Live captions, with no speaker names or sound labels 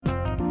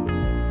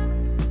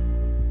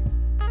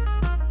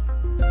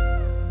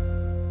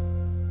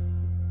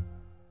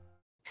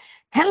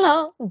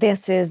Hello,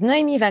 this is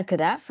Noémie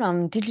Valkeda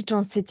from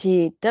Digital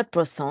City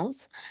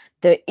Bressons,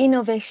 the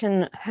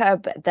innovation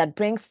hub that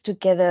brings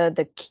together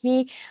the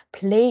key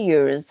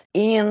players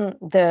in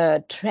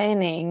the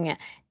training.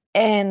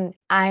 And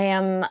I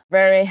am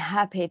very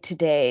happy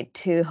today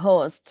to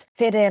host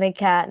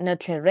Federica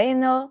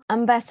Nocereno,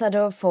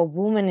 Ambassador for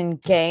Women in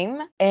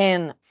Game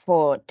and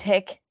for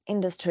Tech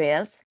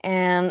Industries,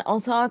 and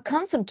also a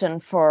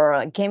consultant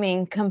for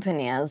gaming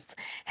companies.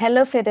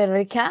 Hello,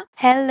 Federica.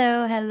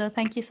 Hello.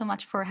 Thank you so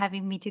much for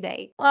having me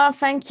today. Well,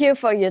 thank you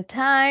for your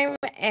time,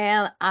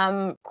 and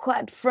I'm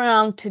quite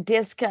thrilled to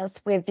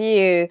discuss with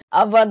you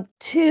about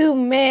two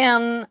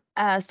main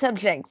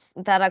subjects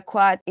that are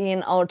quite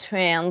in our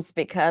trends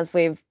because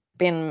we've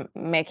been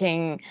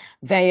making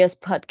various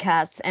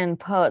podcasts and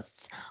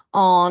posts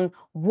on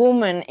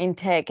women in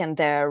tech and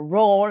their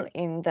role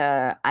in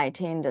the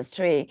IT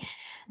industry,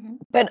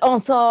 but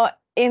also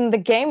in the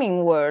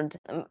gaming world.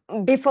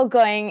 Before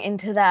going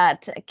into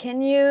that,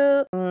 can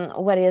you,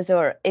 what is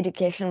your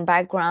education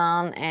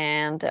background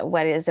and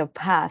what is your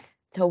path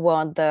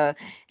toward the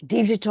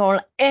digital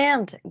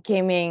and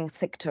gaming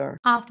sector?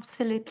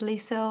 Absolutely.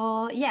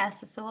 So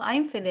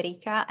I'm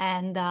Federica,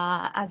 and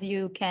as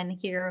you can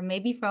hear,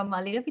 maybe from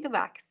a little bit of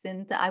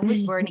accent, I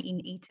was born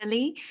in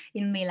Italy,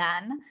 in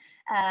Milan,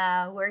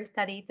 where I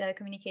studied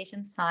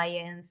communication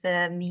science,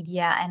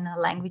 media, and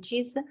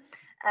languages.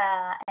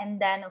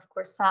 And then, of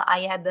course,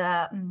 I had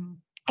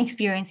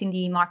experience in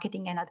the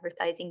marketing and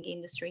advertising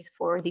industries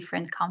for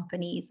different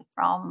companies,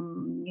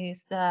 from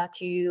news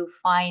to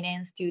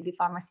finance to the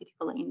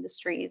pharmaceutical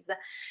industries.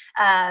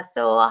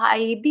 So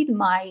I did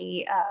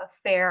my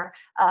fair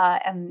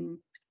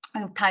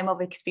time of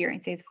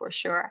experiences for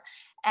sure,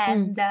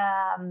 Mm.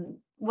 and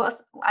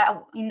was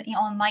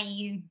on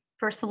my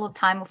personal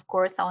time, of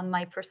course, on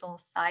my personal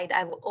side,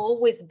 I've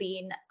always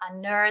been a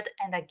nerd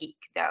and a geek,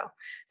 though.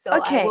 So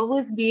I've Okay.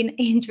 always been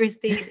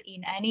interested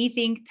in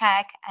anything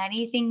tech,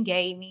 anything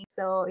gaming.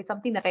 So it's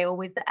something that I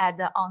always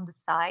had on the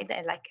side.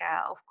 And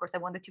of course, I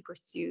wanted to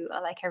pursue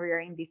like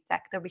career in this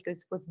sector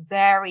because it was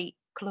very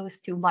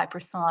close to my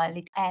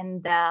personality.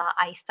 And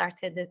I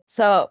started it.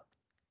 So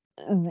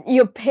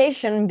your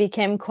passion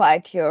became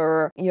quite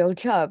your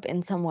job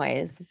in some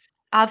ways.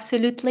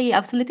 Absolutely,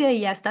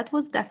 yes. That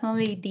was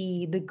definitely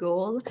the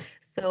goal.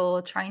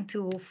 So trying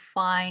to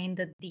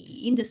find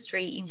the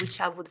industry in which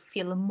I would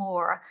feel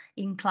more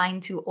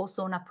inclined to,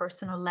 also on a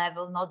personal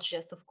level, not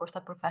just, of course,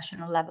 a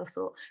professional level.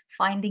 So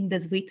finding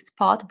the sweet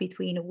spot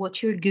between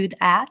what you're good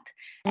at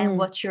and Mm.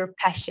 what you're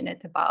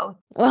passionate about.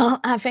 Well,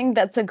 I think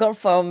that's a goal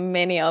for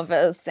many of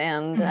us,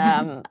 and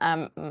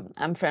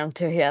I'm thrilled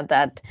to hear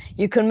that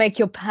you can make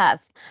your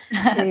path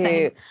to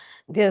Thanks.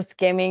 this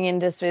gaming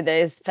industry that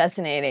is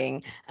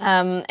fascinating.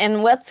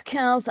 And what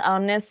skills are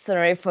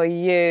necessary for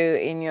you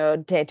in your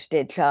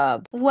day-to-day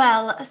job?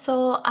 Well,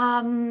 so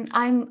I'm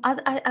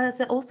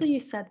as also you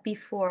said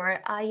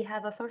before, I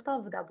have a sort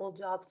of double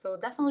job. So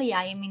definitely,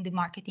 I am in the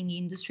marketing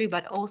industry,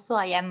 but also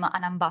I am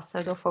an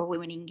ambassador for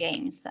Women in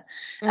Games,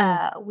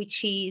 Mm.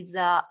 which is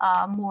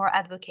a more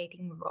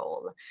advocating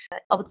role.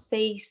 I would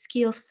say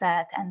skill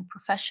set and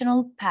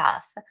professional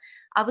path.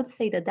 I would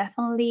say that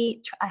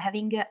definitely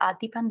having a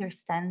deep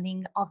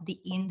understanding of the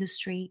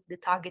industry, the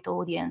target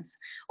audience,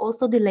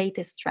 also the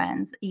latest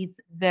trends is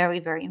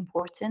very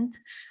important,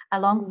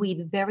 along Mm.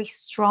 with very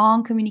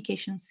strong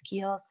communication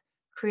skills,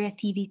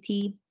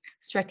 creativity,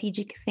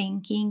 strategic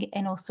thinking,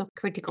 and also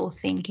critical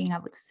thinking, I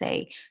would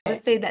say. I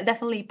would say that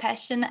definitely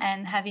passion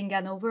and having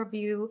an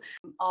overview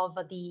of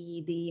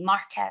the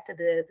market,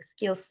 the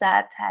skill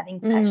set, having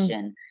Mm.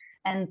 passion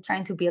and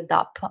trying to build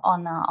up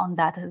on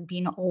that has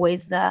been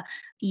always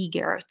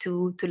eager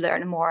to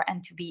learn more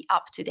and to be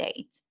up to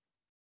date.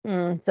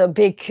 So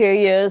be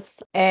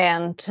curious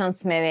and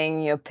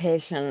transmitting your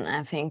passion.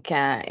 I think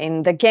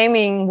in the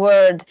gaming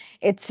world,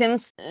 it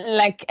seems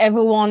like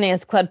everyone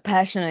is quite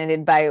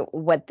passionate by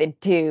what they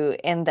do,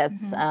 and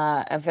that's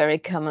Mhm. a very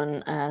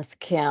common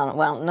skill.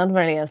 Well, not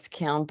really a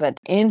skill, but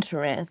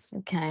interest,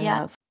 kind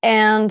Yeah. of.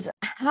 And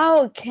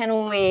how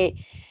can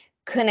we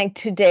connect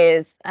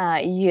today's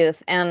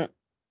youth and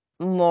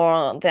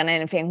more than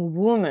anything,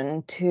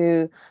 women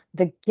to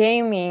the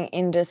gaming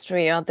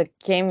industry or the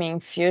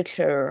gaming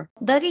future?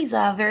 That is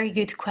a very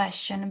good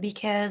question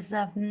because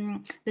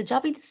the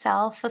job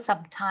itself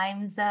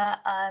sometimes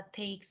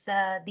takes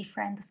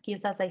different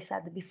skills, as I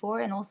said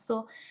before, and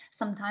also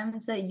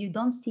sometimes you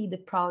don't see the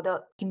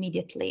product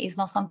immediately. It's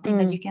not something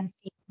that Mm. you can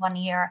see 1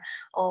 year,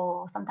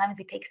 or sometimes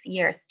it takes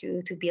years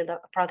to build a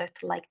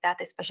product like that,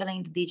 especially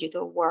in the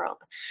digital world.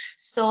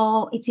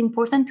 So it's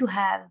important to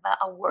have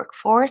a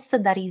workforce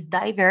that is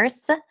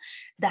diverse,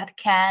 that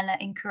can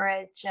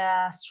encourage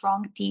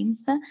strong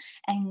teams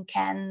and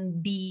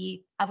can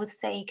be, I would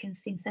say,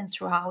 consistent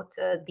throughout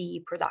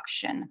the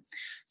production.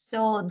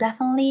 So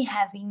definitely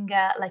having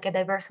like a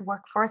diverse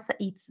workforce,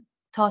 it's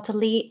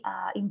totally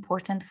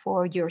important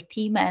for your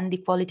team and the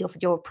quality of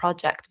your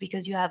project,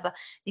 because you have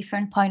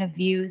different point of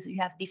views,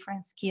 you have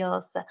different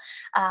skills.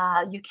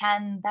 You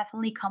can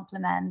definitely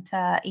complement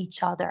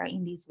each other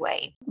in this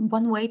way.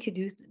 One way to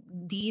do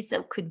these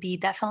could be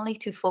definitely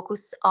to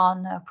focus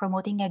on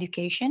promoting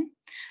education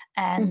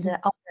and Mhm.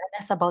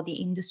 awareness about the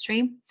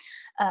industry.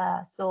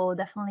 So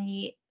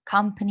definitely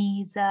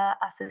companies,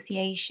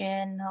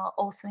 association,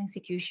 also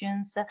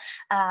institutions,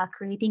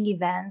 creating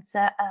events,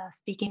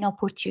 speaking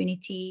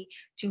opportunity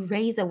to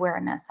raise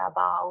awareness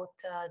about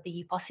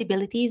the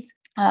possibilities,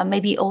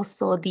 maybe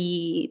also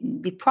the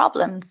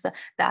problems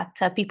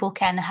that people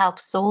can help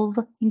solve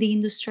in the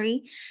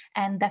industry,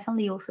 and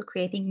definitely also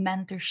creating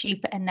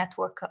mentorship and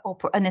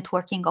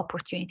networking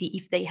opportunity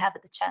if they have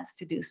the chance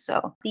to do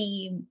so.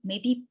 The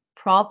maybe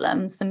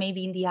problems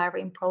maybe in the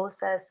hiring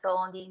process or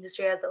on the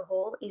industry as a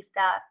whole is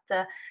that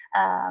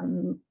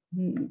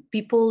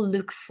people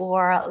look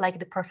for like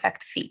the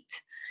perfect fit.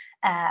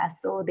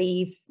 So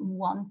they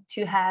want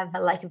to have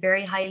like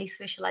very highly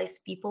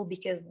specialized people,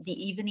 because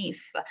even if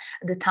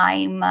the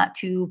time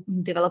to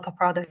develop a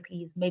product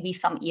is maybe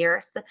some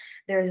years,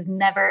 there's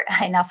never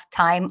enough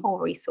time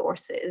or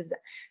resources.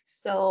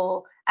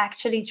 So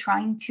actually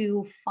trying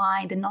to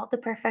find not the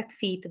perfect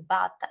fit,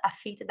 but a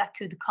fit that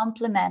could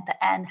complement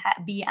and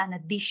be an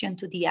addition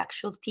to the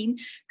actual team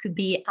could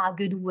be a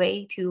good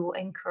way to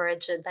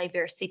encourage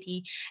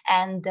diversity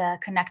and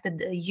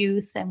connected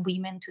youth and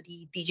women to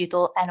the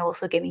digital and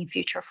also gaming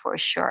future for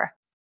sure.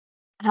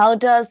 How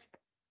does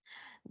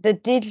the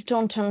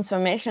digital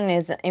transformation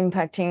is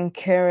impacting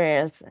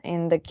careers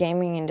in the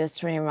gaming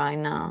industry right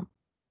now?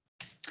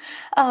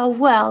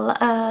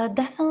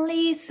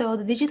 Definitely. So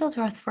the digital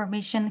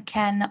transformation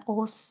can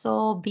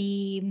also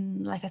be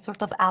like a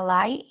sort of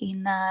ally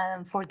in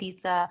for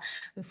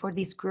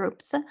these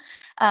groups.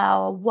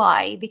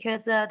 Why?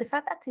 Because the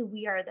fact that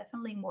we are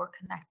definitely more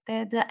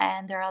connected,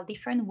 and there are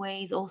different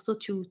ways also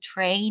to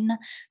train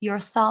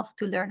yourself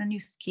to learn new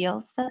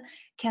skills,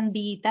 can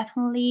be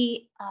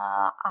definitely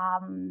a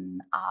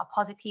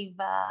positive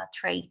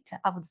trait,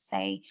 I would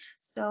say.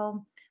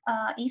 So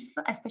if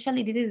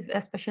especially this is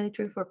especially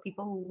true for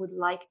people who would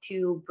like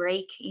to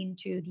break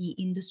into the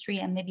industry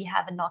and maybe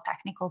have a not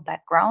technical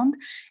background,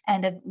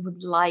 and that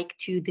would like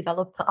to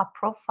develop a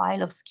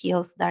profile of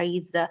skills that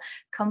is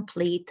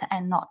complete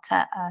and not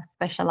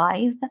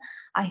specialized.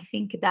 I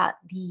think that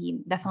the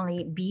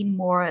definitely being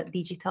more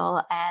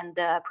digital and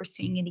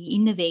pursuing the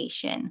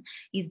innovation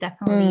is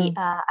definitely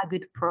Mm, a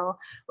good pro.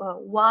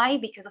 Why?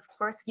 Because of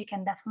course you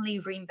can definitely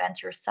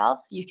reinvent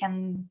yourself. You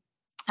can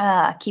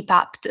keep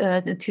up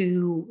to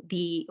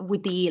the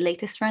with the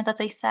latest trend, as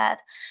I said.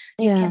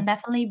 You yeah. can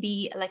definitely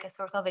be like a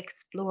sort of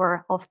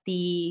explorer of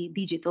the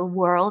digital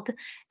world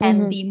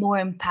and Hmm. be more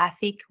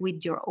empathic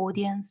with your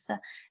audience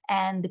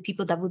and the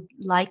people that would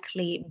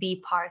likely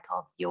be part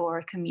of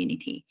your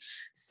community.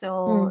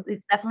 So Mm,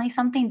 it's definitely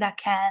something that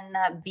can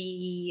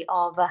be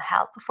of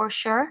help for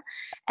sure,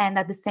 and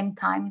at the same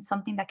time it's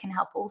something that can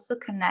help also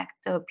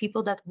connect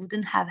people that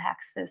wouldn't have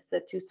access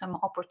to some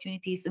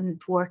opportunities in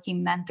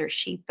networking,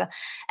 mentorship,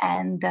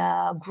 and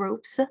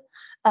groups.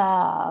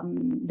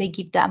 They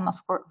give them,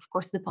 of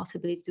course, the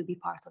possibility to be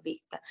part of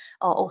it.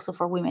 Also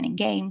for women in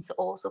games,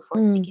 also for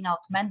mm. seeking out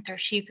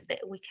mentorship,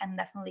 that we can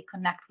definitely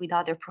connect with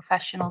other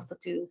professionals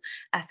to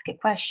ask a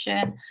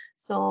question.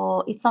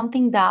 So it's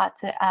something that,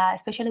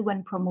 especially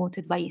when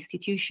promoted by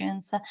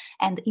institutions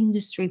and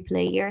industry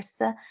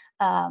players,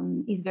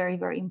 is very,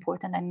 very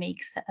important and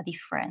makes a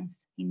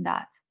difference in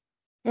that.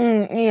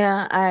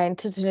 Yeah, I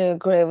totally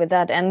agree with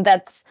that. And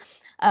that's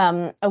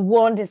a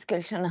one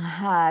discussion I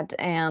had,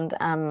 and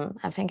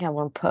I think I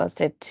will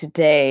post it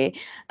today.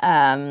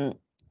 Um,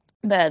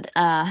 but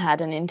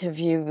had an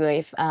interview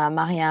with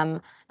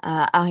Mariam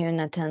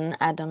Aryonatan.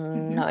 I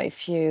don't know Hmm.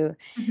 if you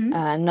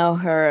Hmm. know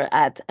her,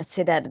 at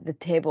Sit at the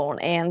Table,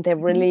 and they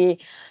Hmm. really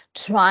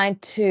try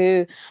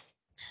to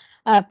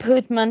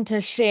put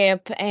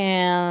mentorship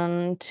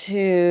and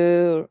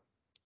to,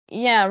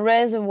 yeah,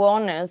 raise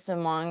awareness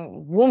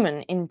among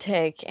women in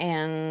tech,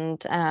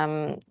 and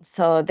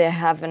so they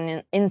have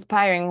an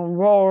inspiring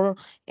role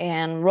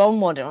and role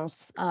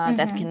models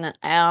that Hmm. can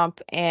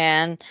help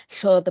and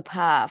show the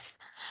path.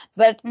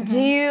 But do Hmm.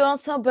 you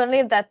also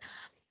believe that,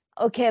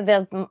 okay,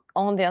 there's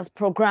all these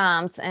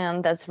programs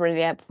and that's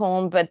really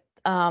helpful, but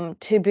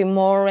to be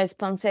more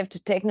responsive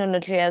to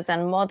technologies,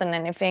 and more than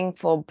anything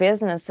for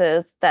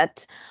businesses,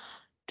 that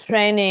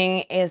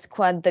training is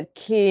quite the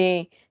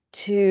key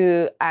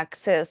to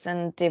access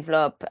and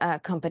develop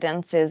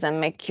competencies and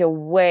make your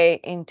way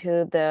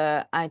into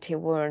the IT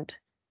world?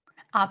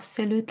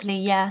 Absolutely,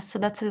 yes. So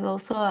that's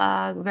also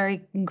a very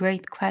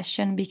great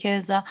question,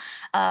 because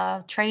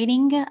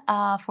training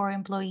for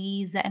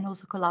employees and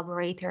also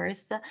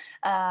collaborators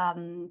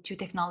to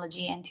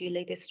technology and to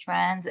latest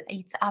trends,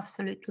 it's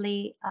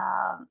absolutely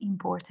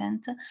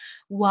important.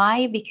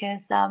 Why?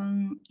 Because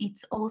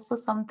it's also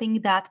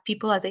something that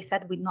people, as I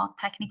said, with not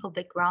technical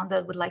background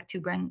that would like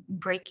to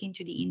break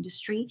into the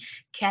industry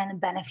can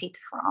benefit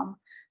from.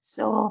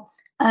 So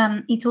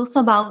It's also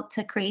about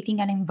creating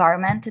an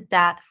environment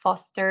that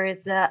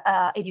fosters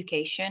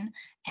education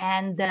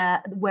and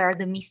where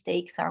the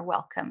mistakes are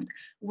welcomed.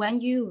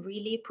 When you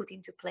really put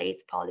into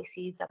place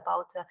policies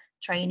about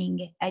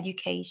training,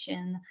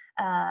 education,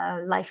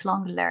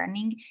 lifelong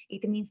learning,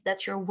 it means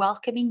that you're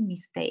welcoming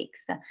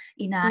mistakes an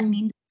Mm.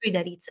 industry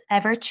that it's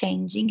ever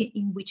changing,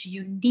 in which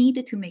you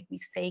need to make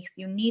mistakes,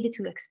 you need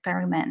to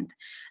experiment.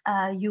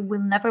 You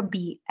will never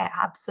be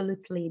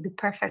absolutely the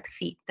perfect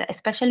fit,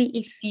 especially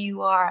if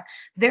you are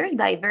very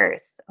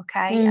diverse,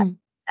 okay, as Mm.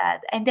 I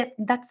said, and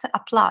that's a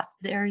plus.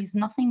 There is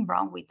nothing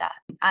wrong with that.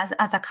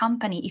 As a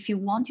company, if you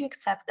want to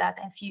accept that,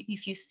 and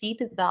if you see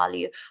the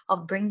value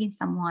of bringing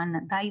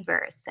someone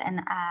diverse and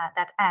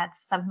that adds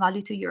some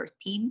value to your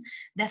team,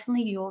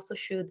 definitely you also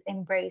should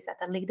embrace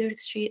at a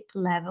leadership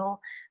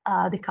level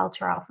the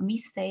culture of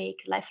mistake,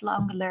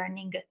 lifelong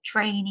learning,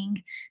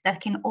 training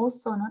that can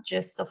also not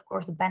just, of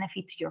course,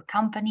 benefit your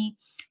company,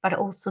 but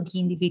also the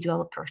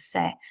individual per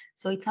se.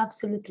 So it's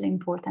absolutely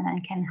important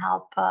and can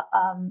help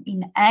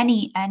in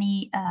any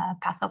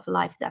path of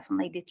life.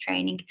 Definitely the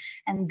training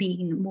and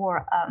being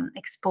more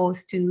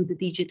exposed to the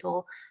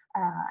digital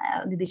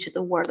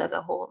world as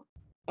a whole.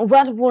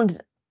 What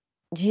would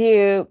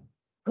you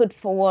put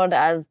forward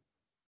as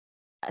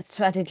a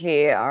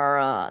strategy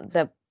or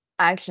the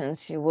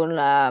actions you will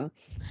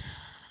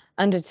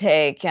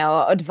undertake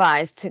or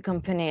advise to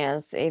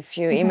companies if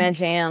you Mhm.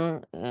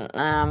 imagine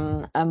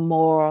a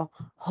more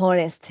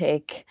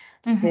holistic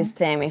Mhm.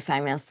 system, if I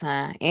may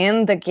say,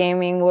 in the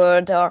gaming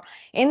world or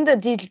in the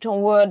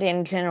digital world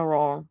in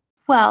general?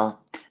 Well,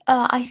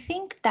 I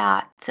think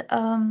that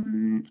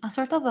a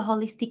sort of a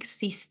holistic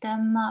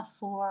system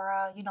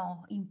for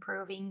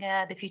improving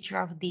the future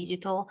of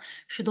digital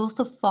should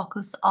also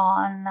focus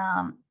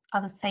on I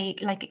would say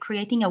like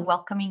creating a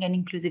welcoming and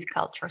inclusive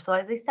culture. So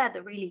as I said,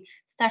 really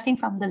starting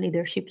from the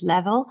leadership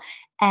level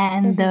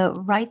and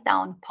Mhm. write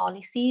down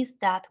policies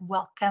that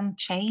welcome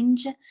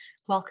change,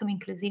 welcome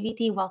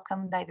inclusivity,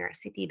 welcome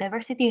diversity.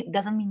 Diversity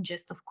doesn't mean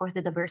just, of course,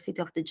 the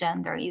diversity of the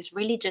gender. It's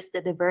really just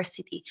the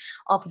diversity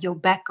of your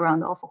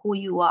background, of who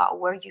you are,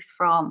 where you're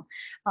from.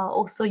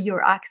 Also,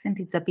 your accent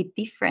is a bit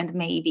different,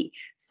 maybe.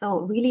 So,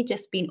 really,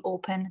 just being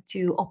open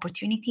to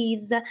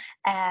opportunities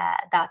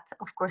that,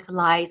 of course,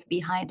 lies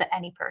behind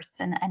any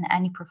person and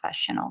any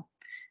professional.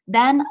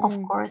 Then, of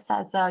Mm. course,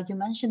 as you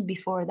mentioned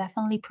before,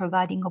 definitely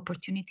providing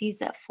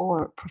opportunities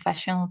for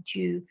professional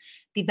to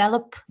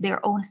develop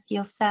their own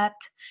skill set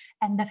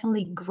and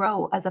definitely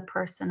grow as a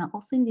person.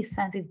 Also, in this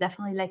sense, it's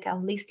definitely like a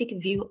holistic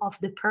view of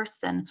the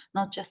person,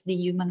 not just the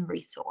human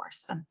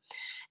resource.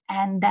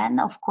 And then,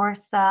 of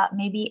course,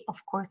 maybe, of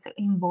course,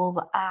 involve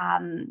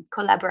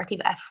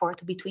collaborative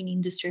effort between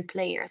industry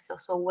players.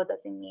 So what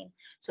does it mean?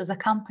 So as a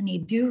company,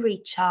 do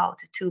reach out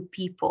to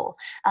people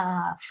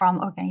from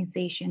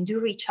organization, do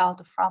reach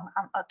out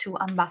to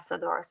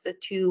ambassadors,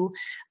 to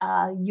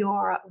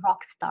your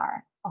rock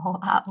star,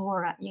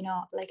 or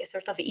like a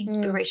sort of Mm.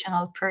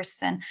 inspirational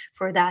person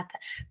for that,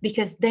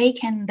 because they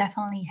can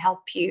definitely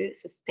help you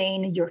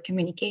sustain your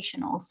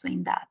communication also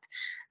in that.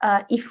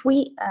 If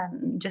we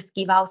just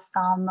give out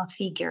some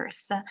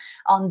figures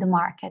on the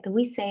market,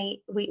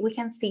 we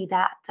can see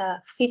that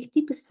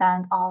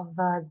 50% of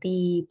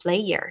the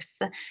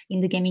players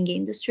in the gaming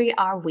industry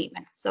are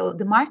women. So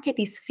the market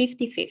is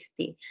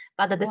 50-50,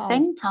 but at the Wow.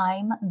 same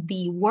time,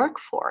 the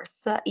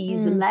workforce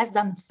is Mm. less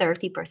than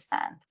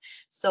 30%.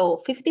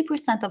 So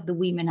 50% of the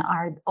women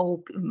are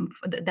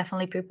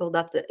definitely people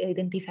that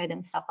identify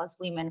themselves as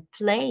women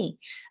play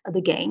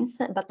the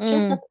games, but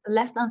just Mm.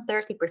 less than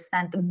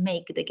 30%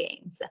 make the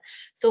games.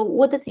 So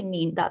what does it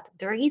mean? That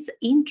there is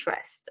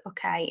interest,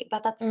 okay,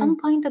 but at Mm. some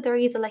point there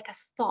is like a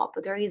stop,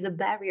 there is a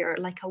barrier,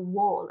 like a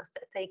wall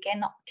that they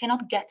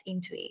cannot get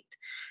into it.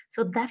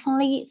 So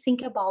definitely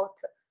think about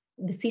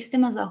the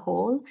system as a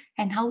whole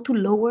and how to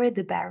lower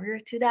the barrier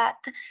to that,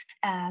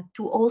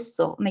 to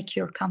also make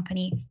your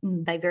company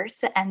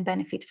diverse and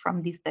benefit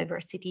from this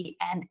diversity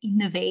and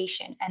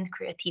innovation and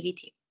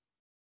creativity.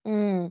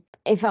 Mm.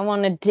 If I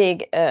want to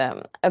dig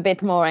a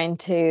bit more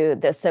into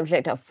the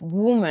subject of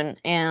women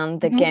and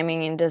the Mhm.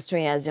 gaming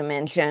industry, as you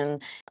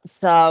mentioned,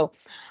 so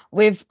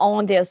with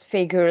all these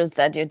figures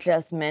that you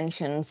just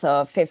mentioned,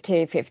 so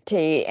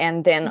 50-50,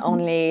 and then Mhm.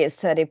 only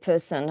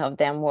 30% of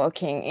them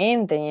working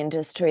in the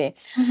industry,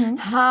 Mhm.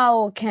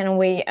 how can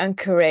we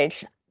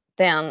encourage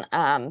then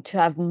to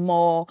have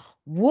more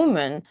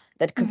women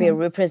that could be Mhm.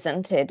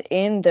 represented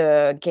in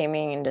the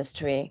gaming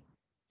industry?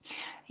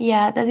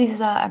 Yeah, that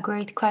is a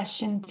great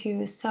question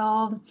too.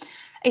 So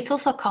it's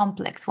also a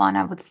complex one,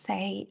 I would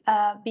say,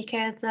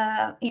 because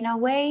in a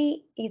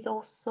way it's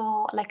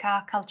also like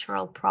a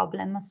cultural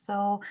problem.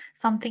 So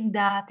something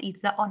that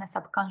is on a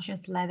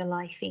subconscious level,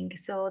 I think.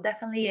 So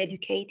definitely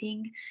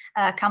educating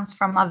comes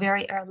from a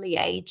very early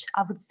age.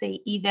 I would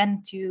say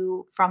even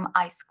to from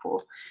high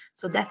school.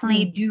 So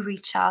definitely Mm. do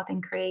reach out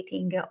in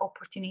creating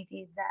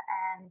opportunities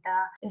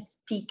and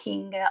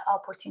speaking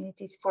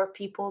opportunities for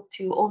people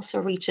to also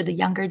reach the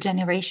younger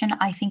generation.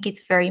 I think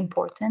it's very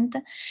important,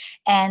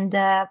 and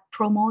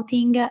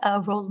promoting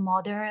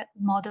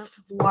models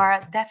who are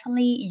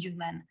definitely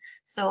human.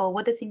 So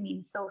what does it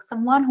mean? So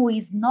someone who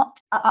is not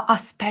a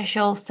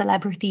special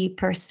celebrity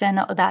person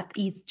that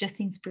is just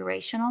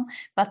inspirational,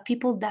 but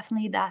people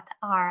definitely that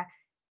are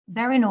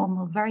very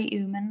normal, very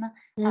human,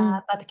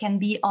 but can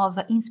be of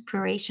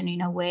inspiration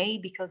in a way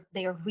because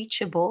they are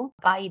reachable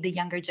by the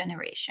younger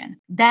generation.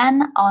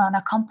 Then, on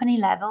a company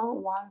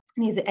level, one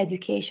is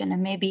education,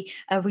 and maybe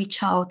a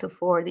reach out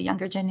for the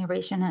younger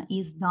generation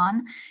is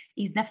done,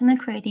 is definitely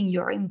creating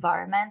your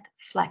environment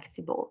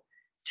flexible.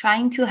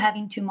 Trying to have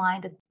into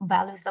mind the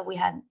values that we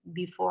had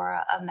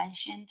before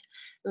mentioned,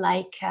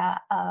 like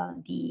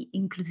the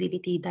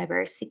inclusivity,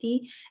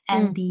 diversity,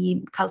 and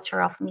the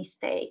culture of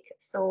mistake.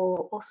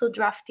 So also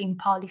drafting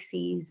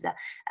policies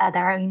that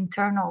are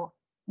internal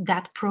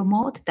that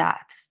promote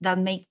that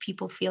make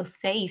people feel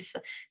safe.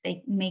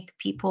 They make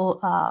people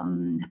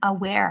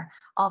aware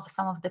of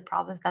some of the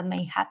problems that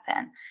may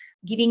happen,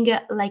 giving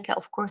like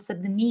of course the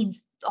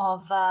means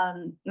of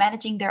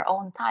managing their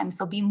own time,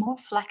 so be more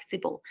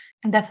flexible.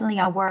 And definitely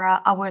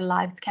our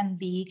lives can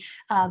be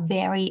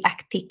very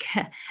hectic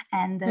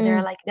and there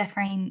are like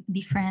different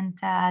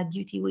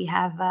duty we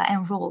have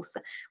and roles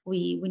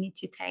we need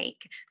to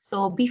take,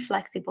 so be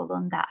flexible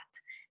on that.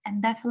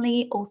 And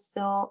definitely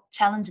also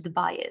challenge the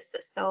bias.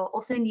 So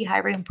also in the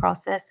hiring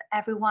process,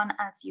 everyone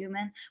as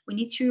human, we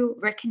need to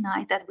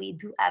recognize that we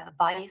do have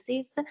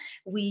biases.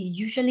 We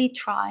usually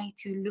try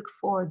to look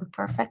for the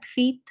perfect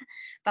fit,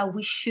 but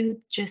we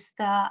should just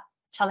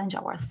challenge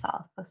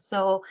ourselves.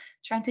 So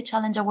trying to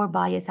challenge our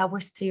bias, our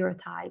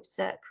stereotypes,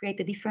 create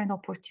a different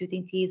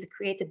opportunities,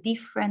 create a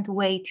different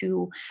way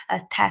to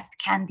test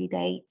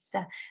candidates,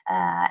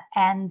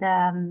 and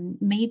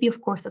maybe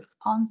of course a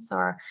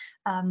sponsor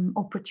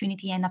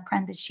opportunity and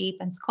apprenticeship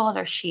and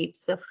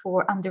scholarships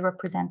for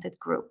underrepresented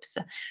groups,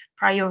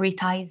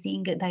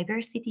 prioritizing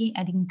diversity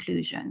and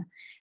inclusion.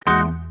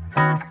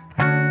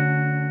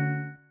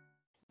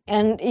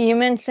 And you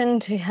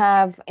mentioned to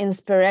have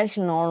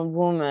inspirational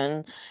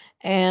women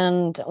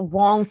and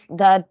ones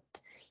that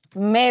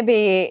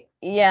maybe,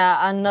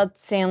 are not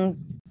seen,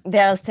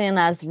 they're seen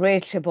as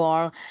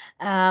reachable.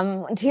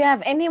 Do you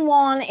have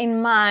anyone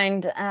in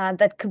mind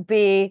that could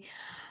be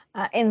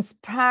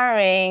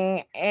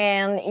inspiring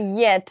and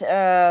yet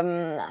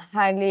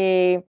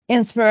highly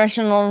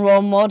inspirational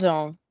role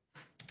model?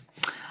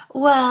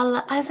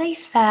 Well, as I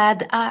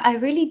said, I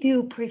really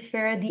do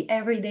prefer the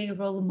everyday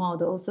role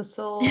models.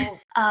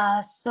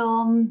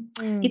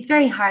 It's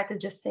very hard to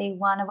just say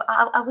one.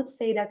 I would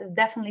say that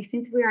definitely,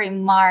 since we are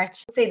in March,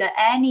 I would say that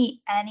any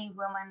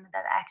woman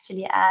that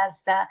actually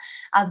has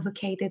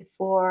advocated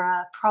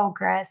for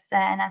progress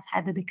and has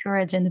had the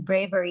courage and the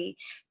bravery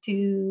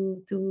to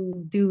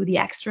do the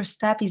extra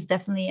step is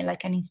definitely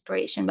like an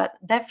inspiration. But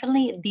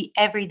definitely the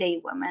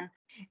everyday woman.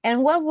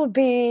 And what would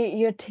be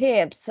your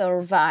tips or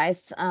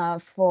advice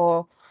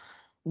for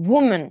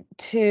women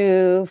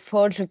to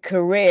forge a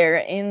career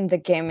in the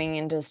gaming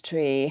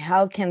industry?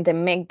 How can they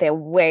make their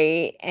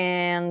way?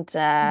 And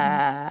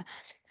and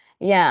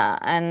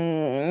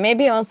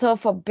maybe also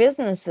for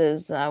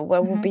businesses,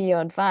 what would be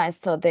your advice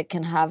so they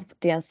can have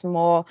this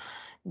more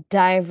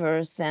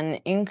diverse and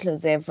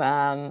inclusive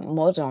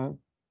model?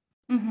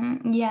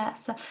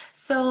 Yes.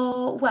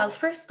 So, well,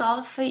 first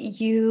off,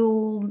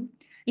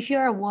 if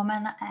you're a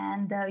woman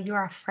and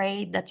you're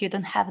afraid that you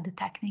don't have the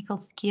technical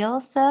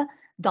skills,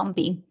 don't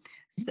be.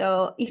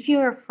 So, if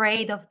you're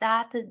afraid of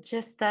that,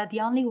 just the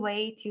only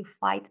way to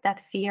fight that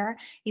fear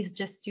is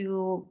just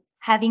to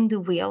having the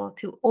will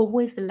to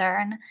always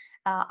learn,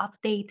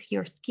 update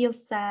your skill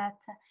set,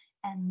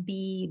 and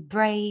be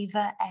brave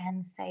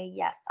and say,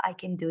 yes, I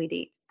can do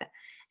it.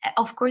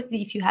 Of course,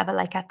 if you have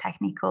like a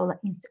technical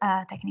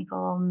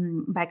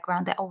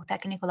background or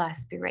technical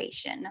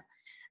aspiration,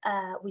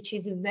 which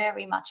is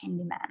very much in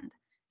demand.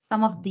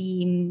 Some of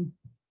the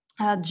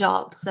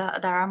jobs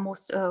that are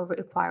most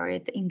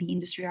required in the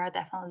industry are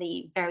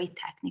definitely very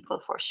technical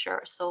for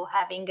sure. So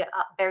having a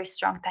very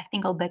strong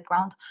technical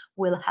background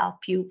will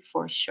help you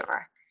for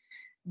sure.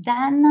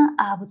 Then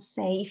I would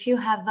say if you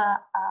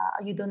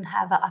don't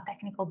have a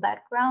technical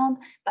background,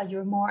 but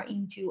you're more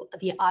into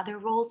the other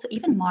roles, so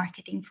even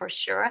marketing for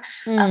sure,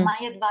 my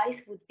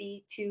advice would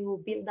be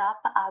to build up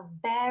a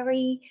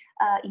very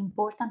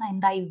important and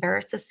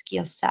diverse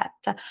skill set.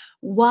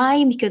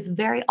 Why? Because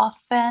very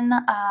often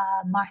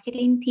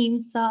marketing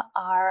teams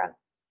are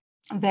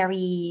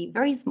very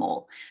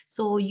small,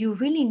 so you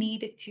really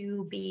need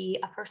to be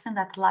a person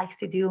that likes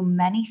to do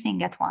many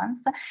things at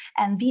once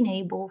and being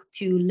able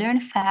to learn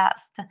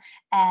fast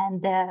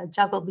and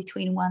juggle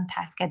between one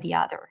task and the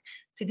other.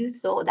 To do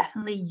so,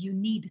 definitely you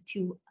need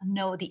to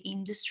know the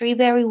industry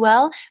very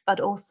well, but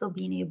also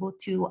being able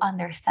to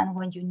understand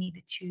when you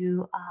need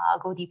to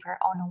go deeper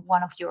on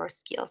one of your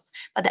skills.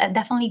 But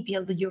definitely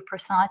build your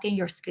personality and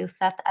your skill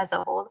set as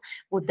a whole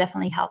would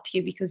definitely help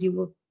you, because you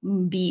will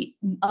be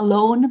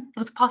alone,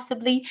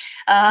 possibly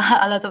in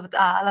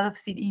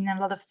a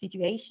lot of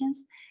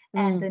situations,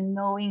 and then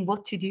knowing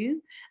what to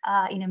do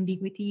in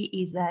ambiguity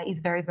is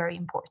very very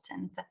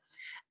important.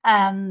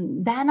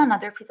 Then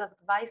another piece of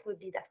advice would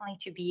be definitely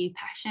to be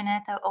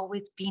passionate,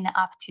 always being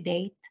up to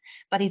date.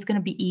 But it's going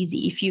to be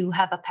easy if you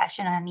have a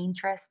passion and an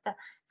interest.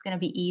 It's going to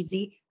be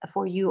easy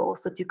for you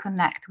also to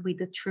connect with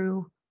the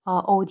true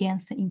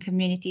audience in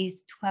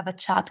communities, to have a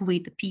chat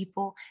with the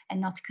people and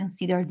not to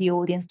consider the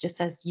audience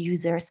just as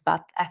users,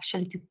 but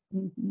actually to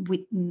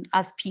with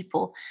as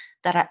people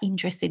that are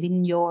interested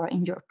in your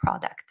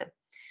product.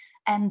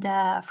 And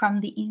from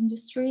the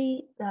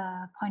industry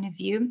point of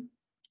view,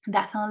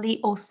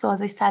 definitely also,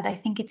 as I said, I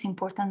think it's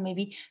important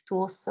maybe to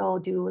also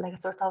do like a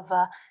sort of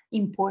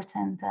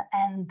important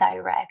and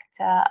direct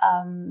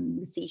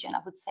decision,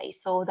 I would say.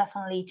 So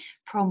definitely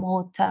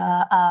promote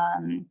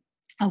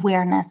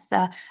awareness,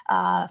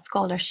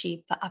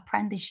 scholarship,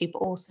 apprenticeship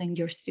also in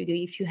your studio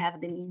if you have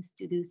the means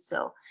to do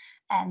so.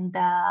 And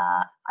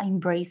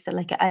embrace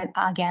like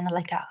again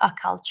like a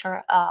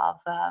culture of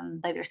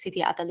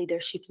diversity at the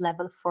leadership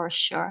level for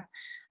sure.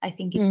 I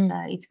think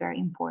it's very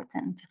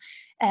important,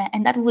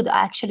 and that would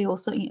actually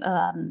also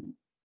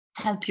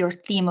help your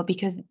team,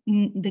 because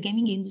in the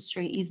gaming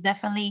industry is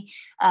definitely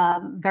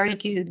very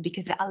good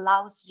because it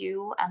allows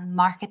you and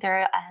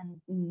marketer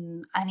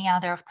and any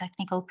other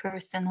technical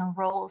person and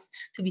roles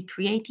to be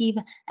creative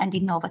and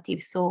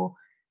innovative. So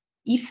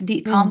if the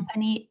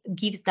company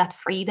gives that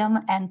freedom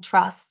and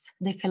trusts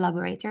the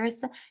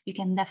collaborators, you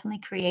can definitely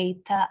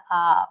create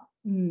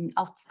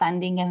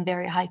outstanding and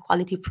very high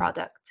quality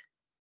product.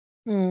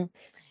 And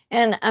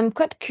I'm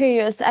quite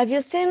curious, have you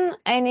seen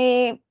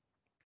any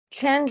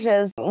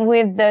changes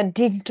with the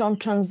digital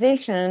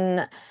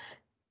transition?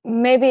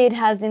 Maybe it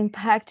has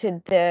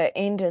impacted the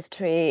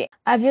industry.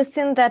 Have you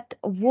seen that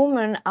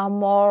women are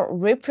more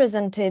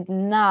represented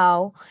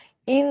now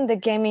in the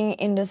gaming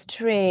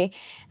industry?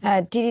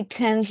 Did it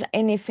change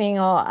anything,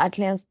 or at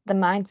least the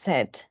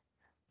mindset?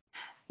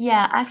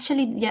 Yeah,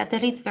 actually, yeah,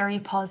 that is very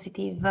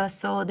positive.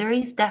 So there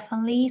is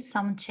definitely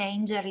some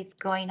change that is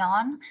going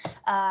on,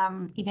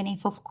 even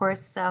if, of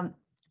course,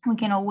 we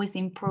can always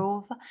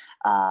improve.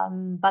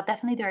 But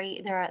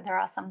definitely there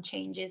are some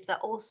changes.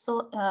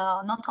 Also,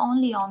 not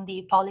only on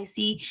the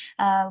policy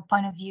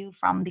point of view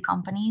from the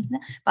companies,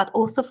 but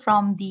also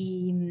from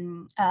the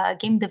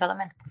game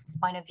development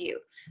point of view.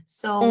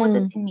 So what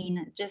does it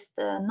mean? Just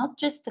not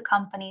just the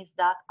companies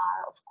that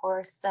are, of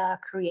course,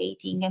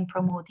 creating and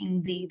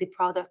promoting the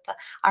product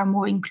are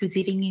more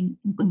inclusive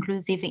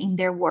in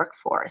their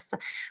workforce,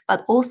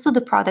 but also the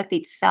product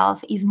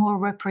itself is more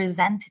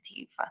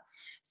representative.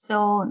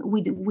 So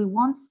we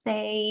won't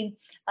say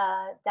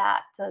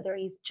that there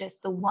is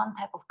just one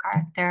type of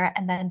character,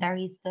 and then there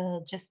is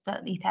just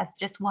it has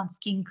just one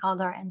skin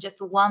color and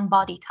just one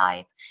body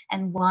type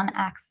and one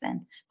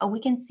accent. But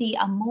we can see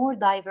a more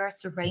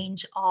diverse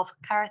range of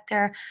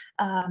character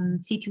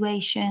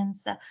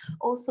situations,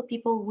 also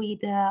people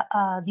with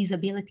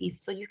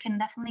disabilities. So you can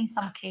definitely in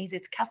some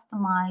cases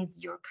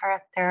customize your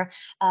character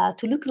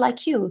to look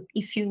like you.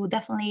 If you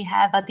definitely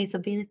have a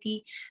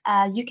disability,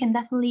 you can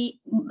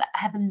definitely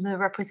have the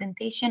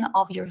representation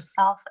of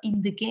yourself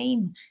in the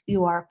game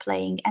you are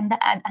playing. And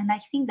I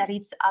think that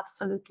is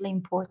absolutely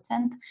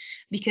important,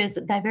 because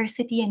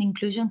diversity and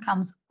inclusion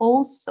comes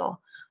also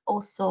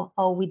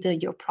with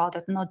your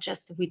product, not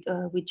just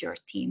with your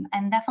team.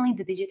 And definitely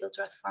the digital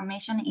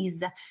transformation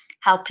is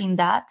helping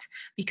that,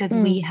 because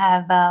we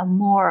have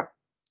more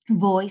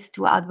voice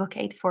to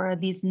advocate for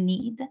this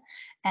need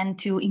and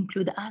to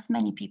include as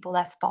many people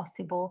as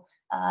possible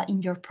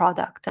in your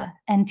product,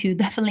 and to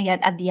definitely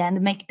at the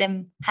end make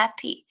them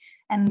happy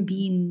and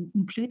being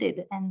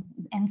included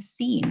and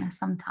seen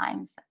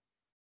sometimes.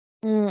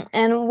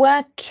 And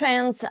what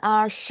trends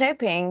are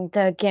shaping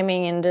the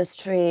gaming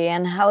industry,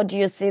 and how do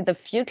you see the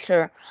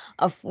future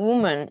of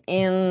women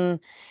in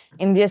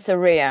this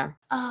area?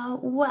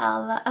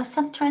 Well,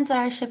 some trends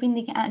are shaping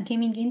the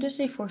gaming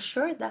industry for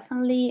sure.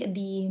 Definitely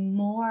the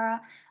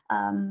more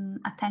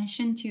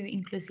attention to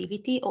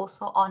inclusivity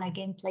also on a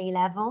gameplay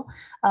level,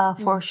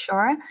 for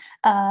sure.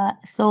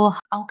 So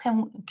how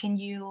can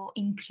you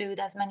include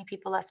as many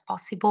people as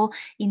possible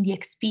in the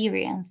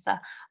experience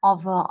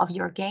of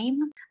your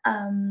game?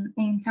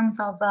 In terms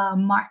of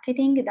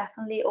marketing,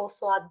 definitely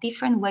also a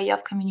different way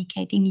of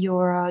communicating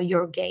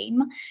your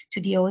game to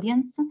the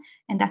audience,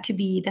 and that could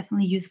be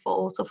definitely useful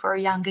also for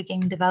younger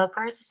game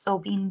developers. So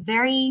being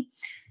very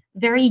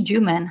very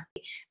human,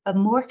 but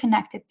more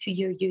connected to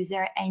your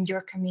user and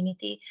your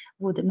community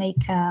would make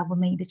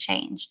the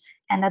change.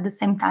 And at the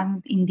same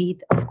time,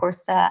 indeed, of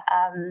course,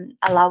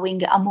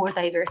 allowing a more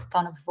diverse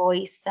tone of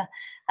voice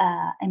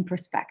and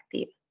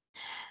perspective.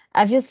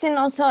 Have you seen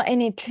also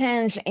any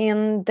change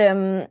in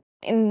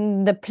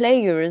the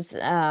players,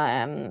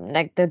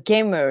 like the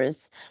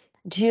gamers?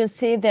 Do you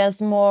see there's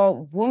more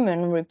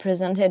women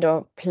represented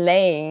or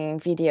playing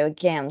video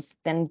games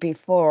than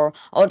before,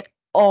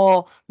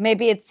 or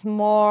maybe it's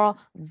more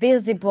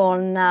visible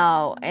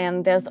now,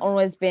 and there's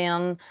always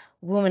been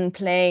women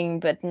playing,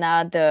 but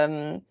now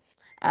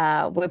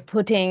we're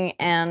putting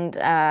and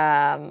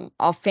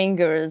our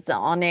fingers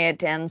on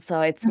it, and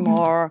so it's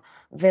more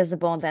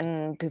visible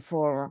than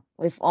before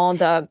with all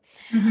the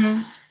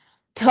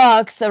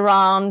talks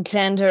around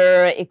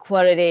gender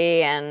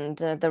equality and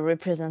the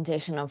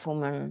representation of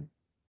women.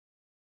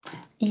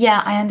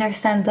 Yeah, I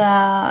understand.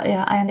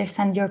 Yeah, I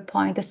understand your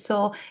point.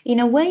 So, in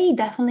a way,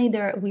 definitely,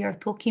 there we are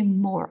talking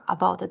more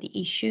about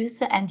the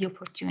issues and the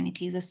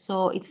opportunities.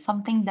 So, it's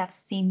something that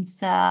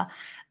seems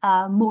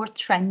more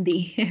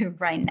trendy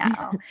right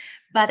now.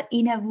 But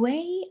in a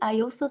way, I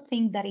also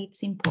think that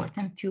it's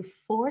important to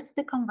force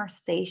the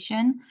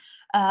conversation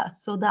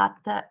so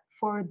that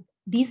for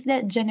this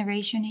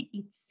generation,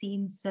 it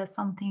seems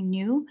something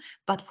new.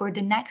 But for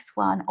the next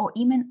one, or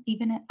even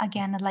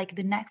again, like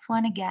the next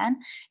one again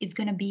is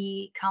going to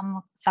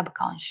become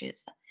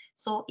subconscious.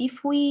 So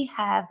if we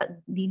have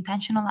the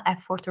intentional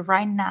effort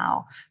right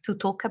now to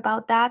talk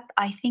about that,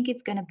 I think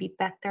it's going to be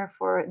better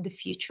for the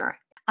future.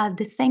 At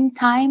the same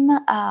time,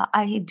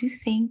 I do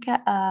think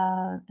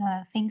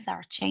things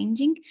are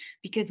changing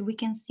because we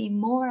can see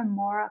more and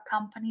more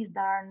companies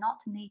that are not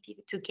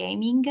native to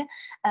gaming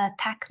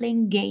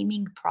tackling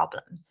gaming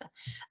problems.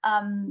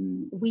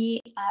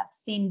 We have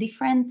seen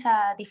different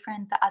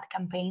ad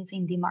campaigns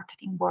in the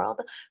marketing world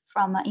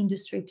from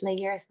industry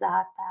players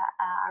that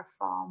are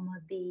from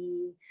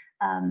the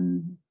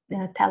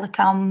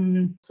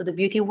telecom, so the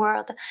beauty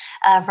world,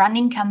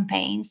 running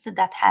campaigns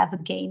that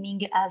have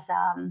gaming as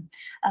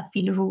a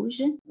fil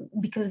rouge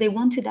because they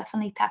want to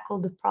definitely tackle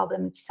the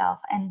problem itself,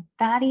 and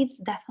that is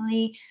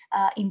definitely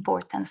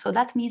important. So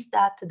that means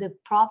that the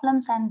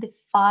problems and the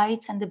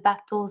fights and the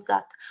battles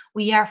that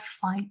we are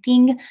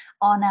fighting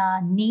on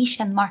a niche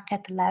and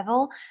market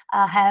level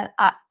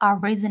are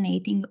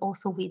resonating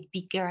also with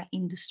bigger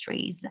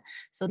industries.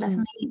 So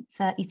definitely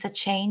it's a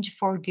change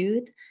for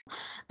good.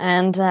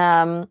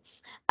 And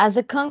as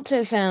a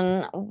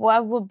conclusion,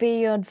 what would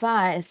be your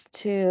advice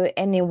to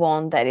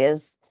anyone that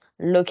is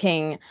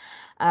looking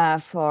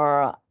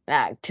for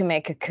to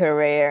make a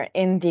career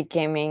in the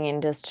gaming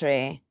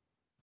industry?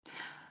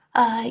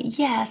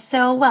 Yeah,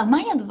 so well,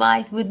 my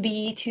advice would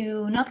be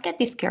to not get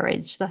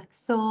discouraged.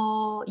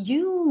 So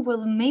you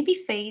will maybe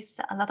face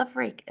a lot of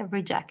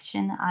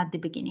rejection at the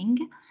beginning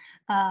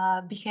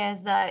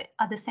because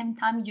at the same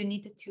time you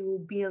need to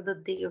build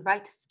the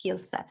right skill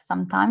set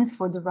sometimes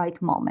for the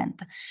right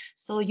moment.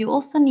 So you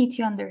also need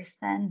to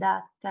understand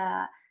that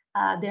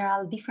there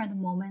are different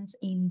moments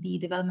in the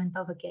development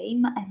of a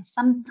game, and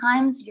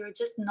sometimes you're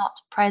just not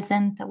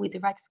present with the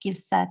right skill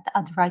set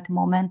at the right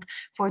moment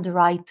for the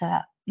right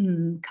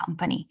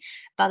company.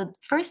 But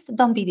first,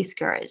 don't be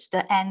discouraged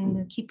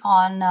and keep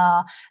on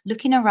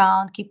looking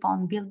around, keep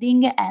on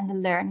building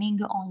and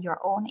learning on your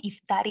own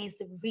if that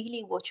is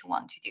really what you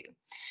want to do.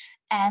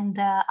 And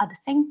at the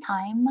same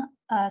time,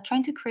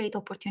 trying to create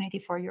opportunity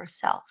for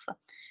yourself.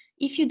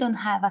 If you don't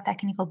have a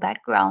technical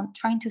background,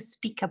 trying to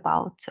speak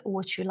about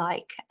what you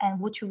like and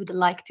what you would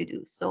like to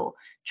do. So,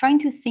 trying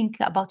to think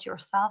about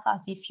yourself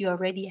as if you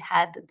already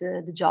had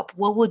the job.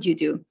 What would you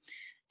do?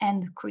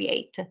 And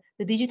create.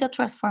 The digital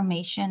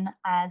transformation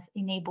has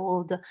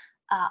enabled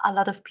a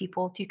lot of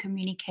people to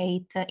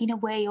communicate in a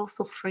way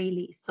also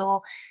freely.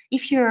 So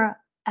if you're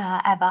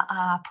have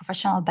a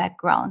professional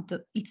background,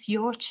 it's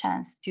your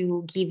chance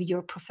to give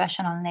your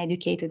professional and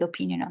educated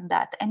opinion on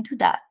that, and to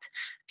that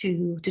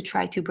to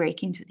try to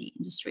break into the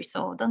industry.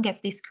 So don't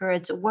get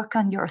discouraged. Work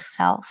on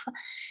yourself,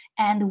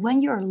 and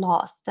when you're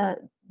lost,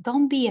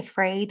 don't be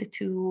afraid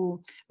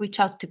to reach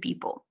out to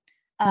people.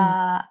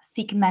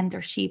 Seek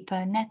mentorship,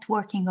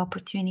 networking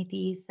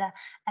opportunities,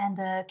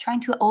 and trying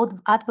to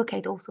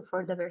advocate also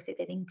for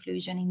diversity and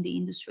inclusion in the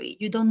industry.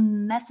 You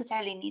don't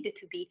necessarily need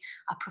to be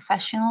a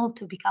professional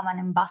to become an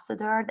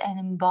ambassador and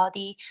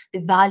embody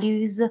the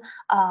values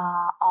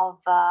of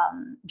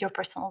your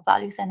personal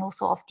values and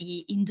also of the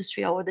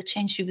industry or the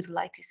change you would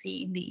like to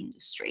see in the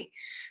industry.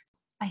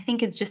 I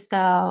think it's just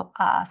a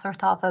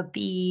sort of a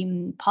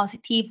be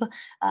positive,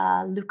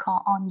 look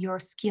on your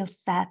skill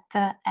set,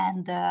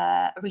 and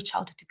reach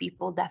out to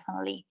people,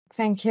 definitely.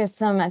 Thank you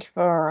so much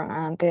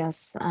for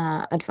this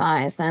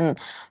advice and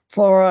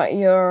for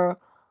your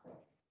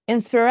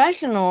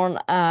inspirational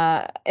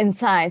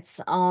insights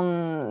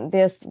on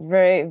this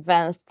very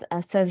vast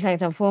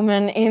subject of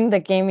women in the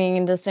gaming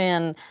industry.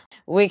 And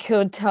we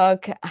could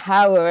talk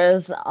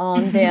hours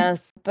on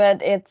this,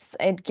 but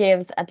it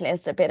gives at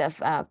least a bit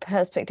of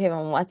perspective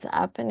on what's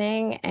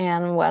happening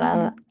and what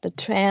are the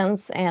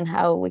trends and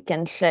how we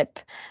can shape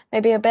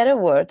maybe a better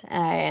world,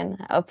 and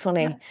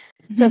hopefully.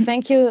 So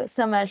thank you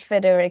so much,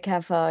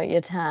 Federica, for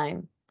your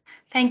time.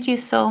 Thank you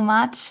so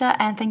much,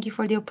 and thank you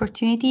for the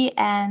opportunity.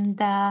 And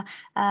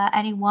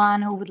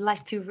anyone who would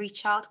like to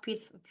reach out,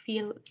 please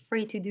feel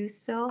free to do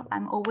so.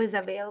 I'm always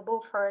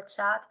available for a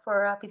chat,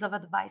 for a piece of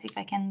advice if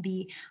I can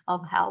be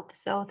of help.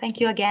 So thank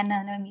you again,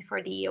 Noemi,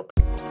 for the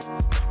opportunity.